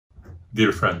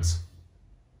Dear friends,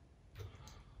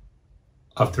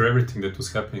 after everything that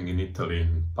was happening in Italy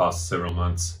in past several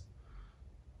months,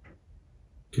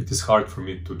 it is hard for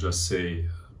me to just say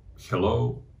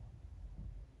hello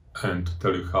and to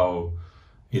tell you how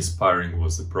inspiring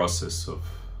was the process of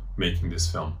making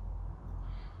this film.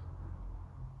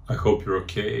 I hope you're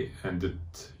okay and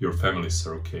that your families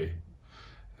are okay,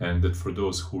 and that for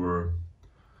those who are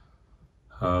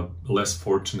less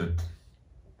fortunate,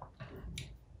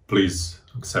 please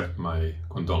accept my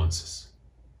condolences.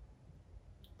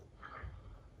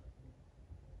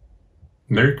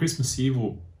 Merry Christmas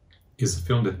Yiwu is a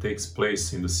film that takes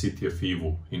place in the city of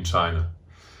Yiwu in China,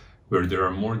 where there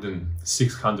are more than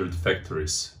 600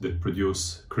 factories that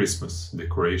produce Christmas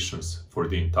decorations for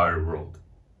the entire world.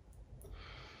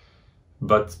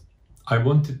 But I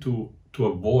wanted to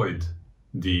avoid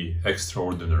the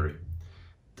extraordinary,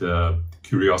 the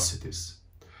curiosities.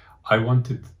 I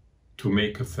wanted to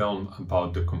make a film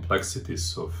about the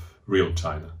complexities of real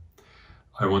China.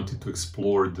 I wanted to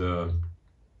explore the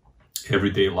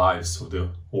everyday lives of the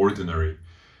ordinary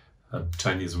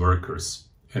Chinese workers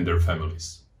and their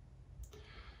families.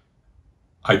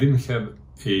 I didn't have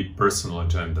a personal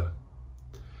agenda.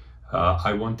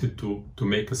 I wanted to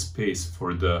make a space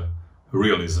for the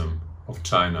realism of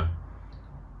China,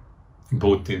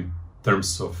 both in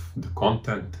terms of the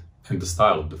content and the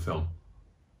style of the film.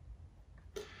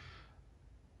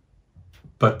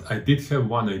 But I did have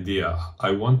one idea.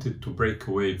 I wanted to break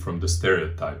away from the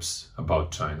stereotypes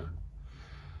about China,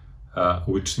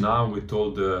 which now, with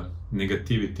all the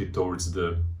negativity towards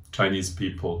the Chinese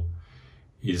people,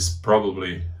 is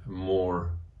probably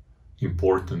more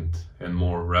important and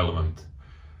more relevant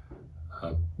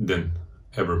than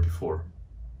ever before.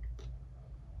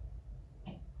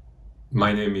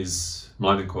 My name is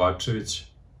Mladen Kovacevic,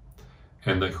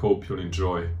 and I hope you'll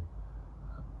enjoy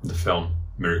the film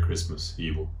Merry Christmas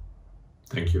Yiwu.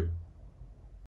 Thank you.